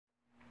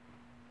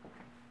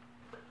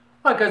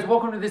Hi guys,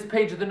 welcome to this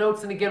page of the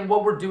notes, and again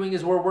what we're doing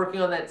is we're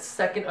working on that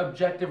second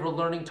objective or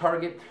learning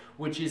target,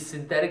 which is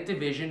synthetic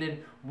division.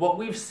 And what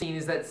we've seen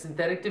is that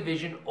synthetic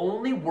division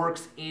only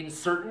works in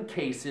certain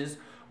cases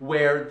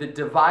where the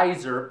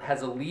divisor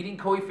has a leading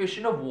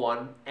coefficient of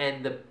 1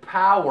 and the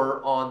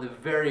power on the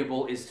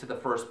variable is to the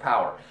first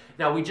power.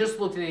 Now we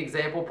just looked at an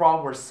example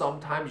problem where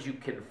sometimes you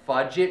can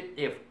fudge it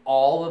if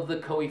all of the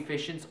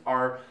coefficients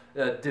are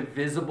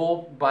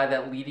divisible by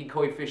that leading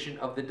coefficient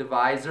of the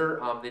divisor,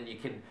 then you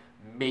can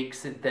make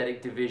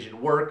synthetic division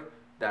work.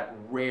 That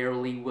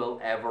rarely will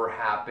ever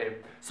happen.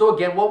 So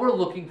again, what we're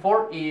looking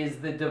for is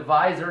the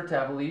divisor to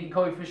have a leading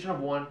coefficient of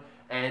 1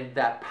 and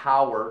that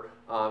power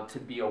to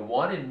be a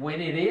 1. And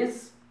when it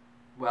is,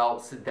 well,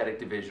 synthetic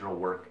division will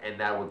work, and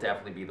that will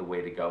definitely be the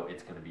way to go.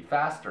 It's going to be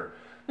faster.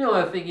 The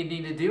only other thing you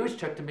need to do is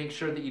check to make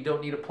sure that you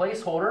don't need a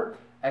placeholder.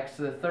 X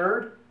to the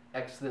third,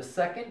 x to the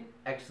second,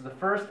 x to the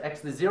first,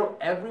 x to the 0.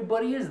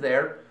 Everybody is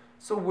there,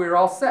 so we're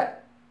all set.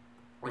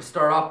 We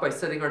start off by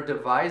setting our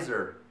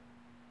divisor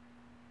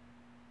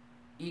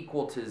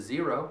equal to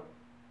 0.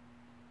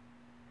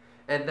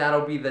 And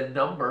that'll be the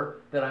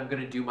number that I'm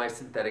going to do my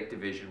synthetic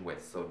division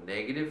with. So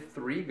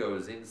 -3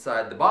 goes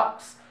inside the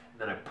box. And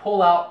then I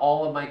pull out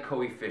all of my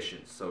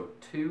coefficients. So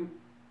 2,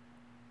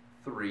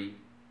 3,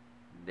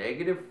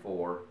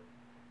 -4,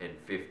 and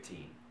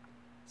 15.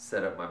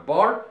 Set up my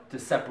bar to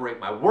separate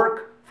my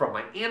work from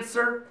my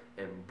answer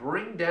and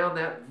bring down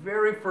that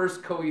very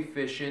first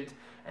coefficient.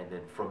 And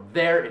then from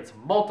there, it's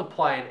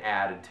multiply and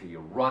add until you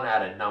run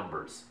out of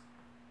numbers.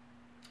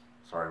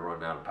 Sorry,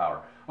 running out of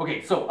power.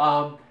 Okay, so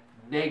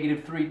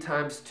 -3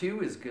 times 2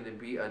 is going to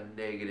be a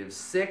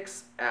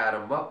 -6. Add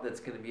them up,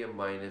 that's going to be a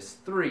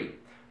 -3.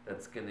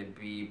 That's going to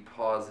be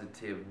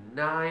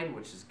 +9,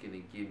 which is going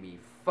to give me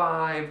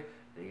 5.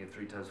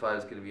 -3 times 5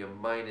 is going to be a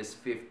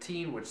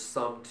 -15, which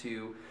sum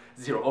to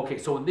 0. Okay,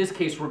 so in this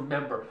case,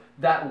 remember,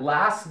 that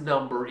last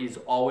number is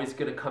always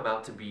going to come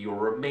out to be your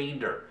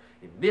remainder.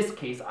 In this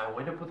case, I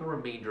wind up with a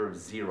remainder of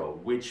 0,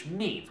 which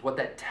means, what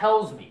that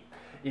tells me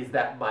is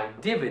that my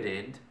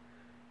dividend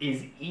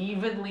is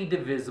evenly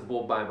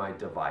divisible by my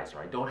divisor.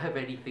 I don't have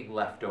anything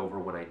left over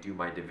when I do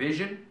my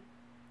division.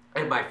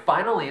 And my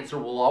final answer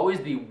will always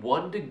be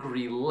 1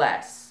 degree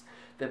less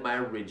than my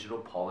original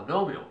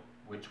polynomial,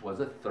 which was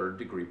a 3rd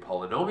degree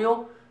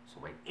polynomial. So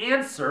my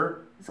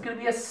answer is going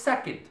to be a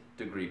 2nd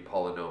degree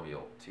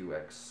polynomial.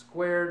 2x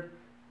squared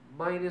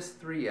minus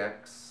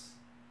 3x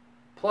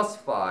plus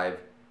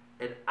 5.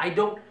 And I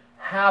don't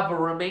have a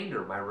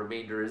remainder. My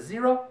remainder is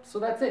 0, so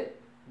that's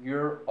it.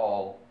 You're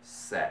all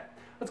set.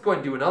 Let's go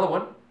ahead and do another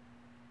one.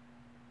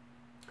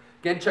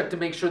 Again, check to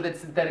make sure that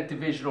synthetic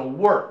division will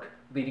work.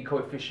 Leading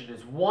coefficient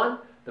is 1.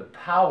 The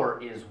power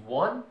is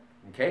 1.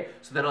 Okay,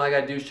 so then all I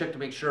got to do is check to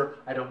make sure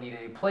I don't need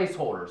any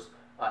placeholders.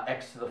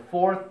 X to the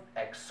 4th,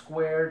 x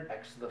squared,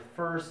 x to the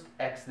 1st,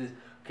 x to the...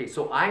 Okay,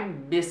 so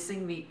I'm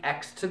missing the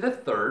x to the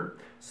 3rd.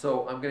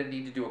 So I'm going to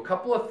need to do a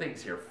couple of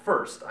things here.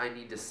 First, I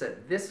need to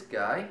set this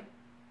guy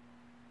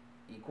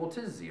equal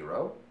to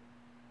 0.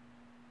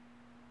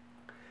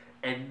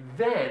 And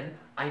then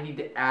I need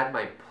to add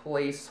my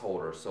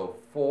placeholder. So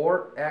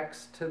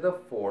 4x to the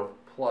 4th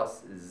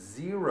plus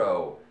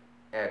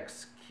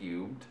 0x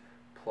cubed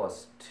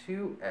plus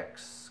 2x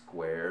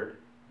squared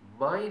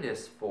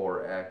minus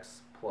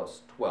 4x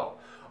plus 12.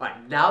 All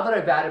right, now that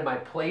I've added my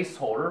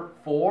placeholder,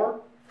 4,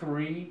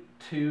 3,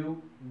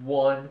 2,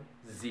 1,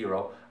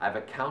 0, I've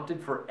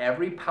accounted for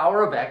every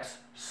power of x,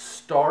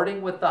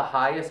 starting with the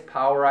highest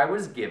power I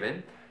was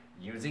given,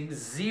 using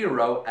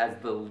 0 as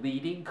the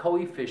leading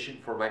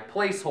coefficient for my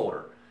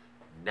placeholder.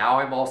 Now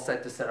I'm all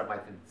set to set up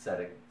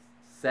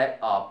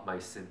my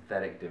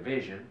synthetic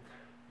division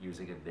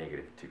using a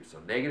 -2. So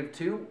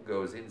 -2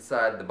 goes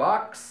inside the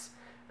box,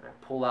 and I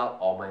pull out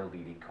all my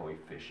leading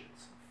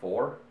coefficients.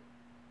 4,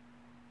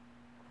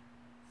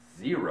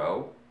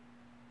 0,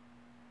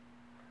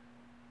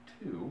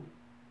 2,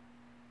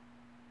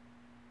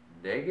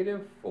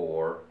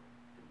 -4,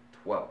 and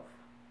 12.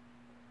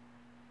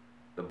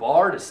 The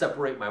bar to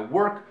separate my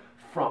work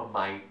from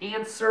my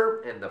answer,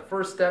 and the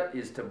first step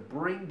is to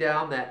bring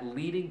down that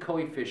leading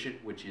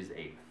coefficient, which is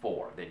a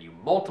 4. Then you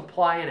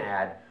multiply and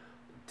add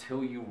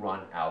until you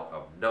run out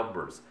of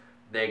numbers.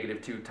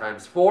 -2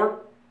 times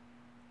 4,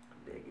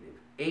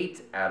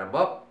 -8. Add them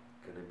up,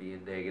 going to be a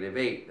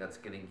 -8. That's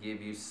going to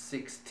give you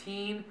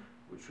 16,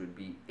 which would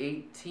be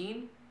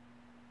 18,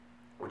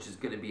 which is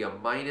going to be a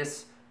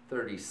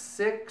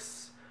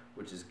 -36,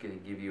 which is going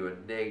to give you a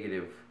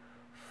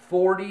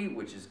 -40,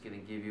 which is going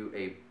to give you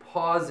a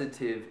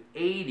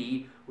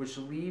 +80, which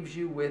leaves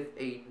you with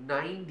a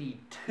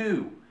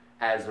 92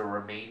 as a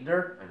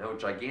remainder. I know,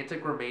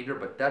 gigantic remainder,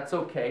 but that's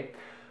okay.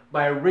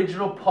 My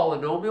original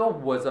polynomial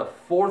was a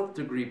 4th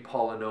degree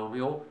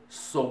polynomial,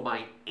 so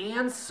my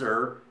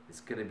answer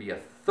is going to be a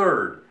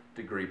 3rd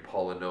degree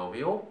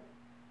polynomial.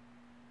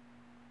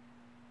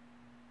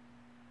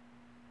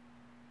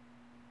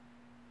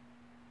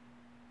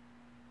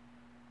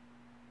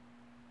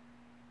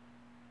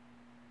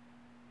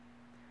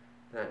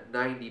 That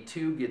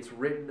 92 gets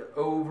written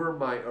over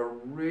my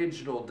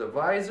original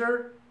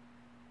divisor.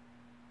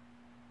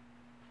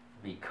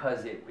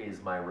 Because it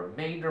is my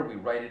remainder, we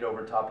write it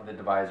over top of the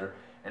divisor,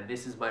 and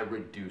this is my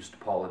reduced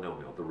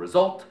polynomial, the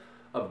result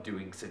of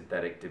doing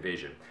synthetic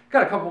division.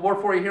 Got a couple more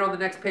for you here on the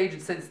next page,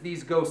 and since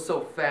these go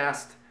so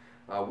fast,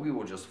 we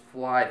will just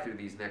fly through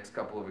these next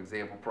couple of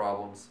example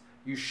problems.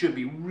 You should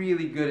be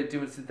really good at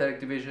doing synthetic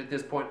division at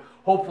this point.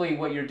 Hopefully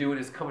what you're doing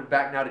is coming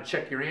back now to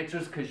check your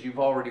answers because you've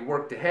already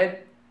worked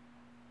ahead.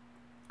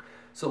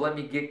 So let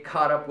me get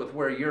caught up with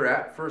where you're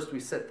at. First, we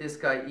set this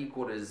guy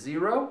equal to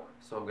 0.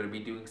 So I'm going to be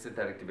doing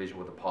synthetic division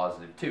with a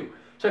positive 2.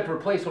 Check for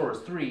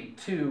placeholders. 3,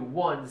 2,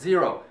 1,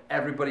 0.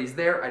 Everybody's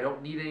there. I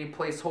don't need any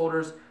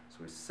placeholders. So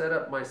we set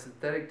up my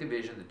synthetic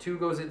division. The 2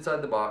 goes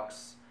inside the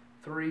box.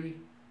 3,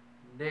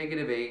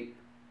 negative 8,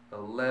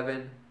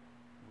 11,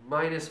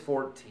 minus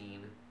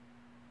 14.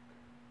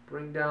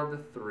 Bring down the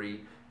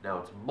 3. Now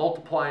it's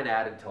multiply and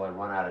add until I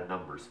run out of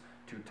numbers.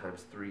 2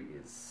 times 3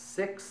 is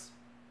 6,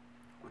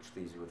 which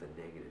leaves you with a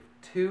negative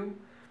 2.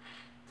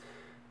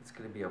 It's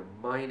going to be a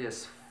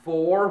minus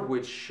 4,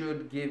 which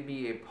should give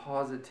me a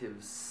positive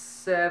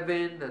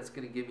 7. That's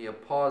going to give me a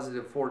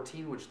positive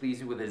 14, which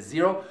leaves me with a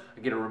 0. I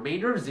get a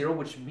remainder of 0,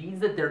 which means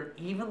that they're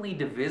evenly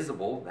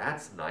divisible.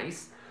 That's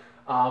nice.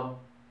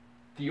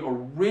 The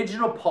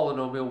original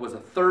polynomial was a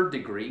 3rd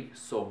degree,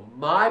 so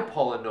my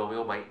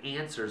polynomial, my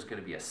answer, is going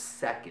to be a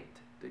 2nd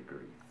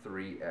degree.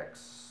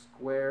 3x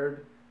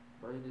squared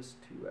minus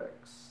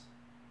 2x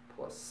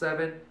plus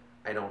 7.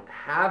 I don't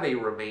have a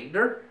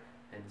remainder,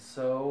 and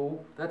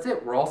so that's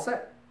it. We're all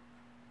set.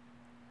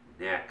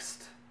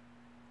 Next.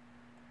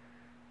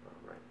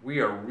 All right. We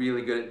are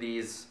really good at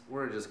these.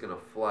 We're just going to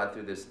fly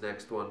through this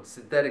next one.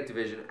 Synthetic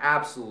division,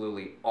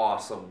 absolutely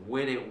awesome.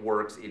 When it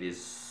works, it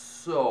is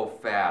so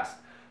fast.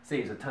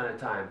 Saves a ton of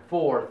time.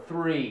 4,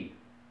 3.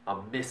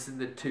 I'm missing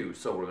the 2.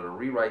 So we're going to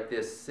rewrite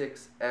this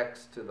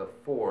 6x to the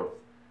 4th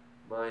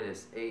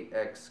minus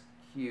 8x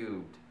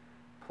cubed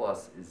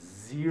plus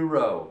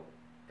 0x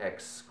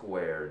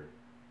squared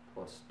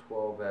plus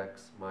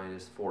 12x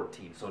minus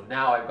 14. So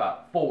now I've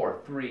got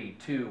 4, 3,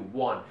 2,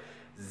 1,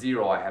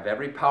 0. I have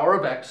every power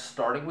of x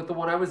starting with the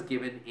one I was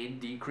given in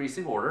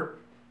decreasing order.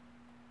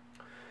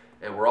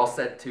 And we're all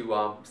set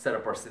to set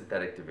up our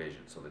synthetic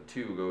division. So the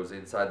 2 goes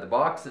inside the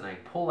box, and I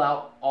pull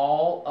out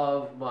all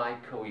of my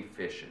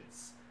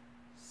coefficients.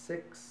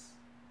 6,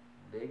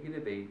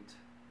 negative 8,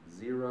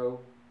 0,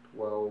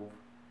 12,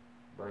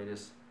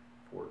 minus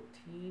 14.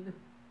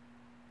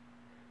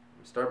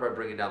 We start by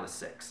bringing down the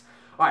 6.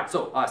 All right,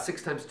 so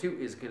 6 times 2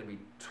 is going to be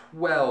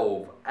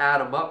 12.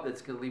 Add them up.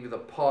 That's going to leave me with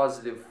a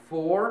positive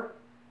 4.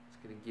 It's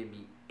going to give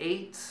me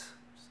 8. It's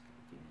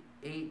going to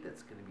give me 8.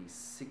 That's going to be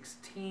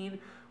 16.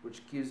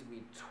 Which gives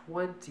me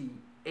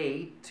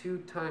 28. 2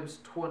 times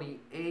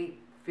 28,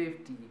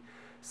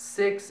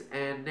 56.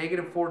 And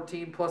negative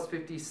 14 plus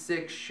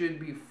 56 should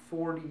be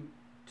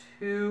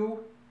 42.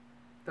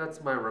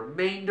 That's my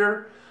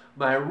remainder.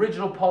 My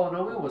original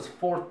polynomial was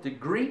 4th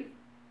degree,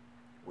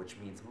 which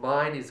means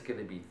mine is going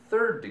to be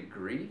 3rd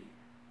degree.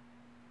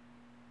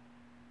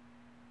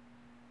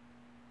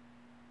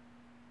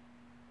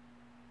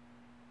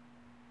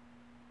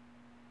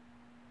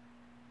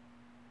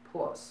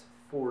 Plus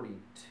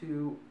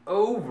 42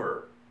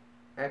 over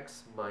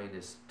x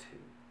minus 2.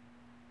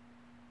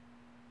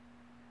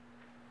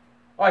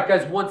 All right,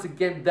 guys, once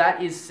again,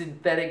 that is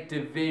synthetic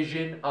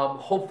division.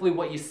 Hopefully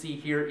what you see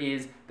here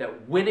is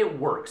that when it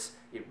works,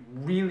 it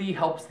really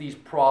helps these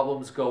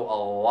problems go a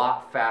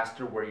lot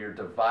faster where you're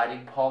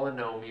dividing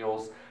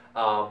polynomials.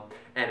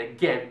 And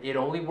again, it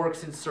only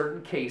works in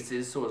certain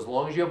cases, so as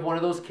long as you have one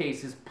of those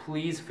cases,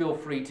 please feel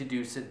free to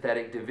do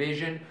synthetic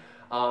division.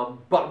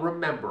 But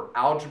remember,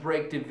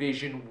 algebraic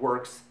division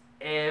works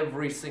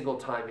every single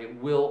time.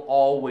 It will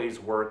always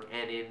work,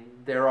 and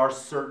there are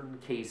certain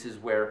cases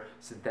where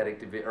synthetic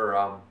division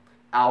or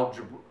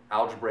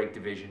algebraic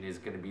division is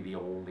going to be the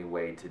only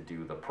way to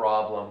do the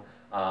problem.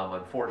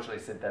 Unfortunately,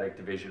 synthetic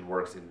division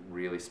works in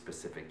really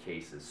specific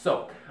cases.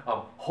 So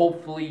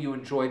hopefully you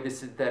enjoyed this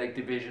synthetic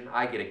division.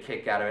 I get a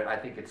kick out of it. I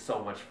think it's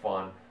so much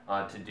fun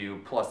to do,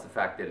 plus the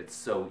fact that it's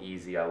so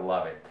easy. I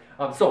love it.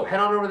 So head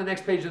on over to the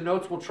next page of the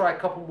notes. We'll try a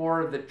couple more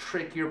of the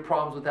trickier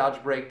problems with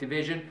algebraic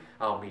division.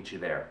 I'll meet you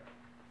there.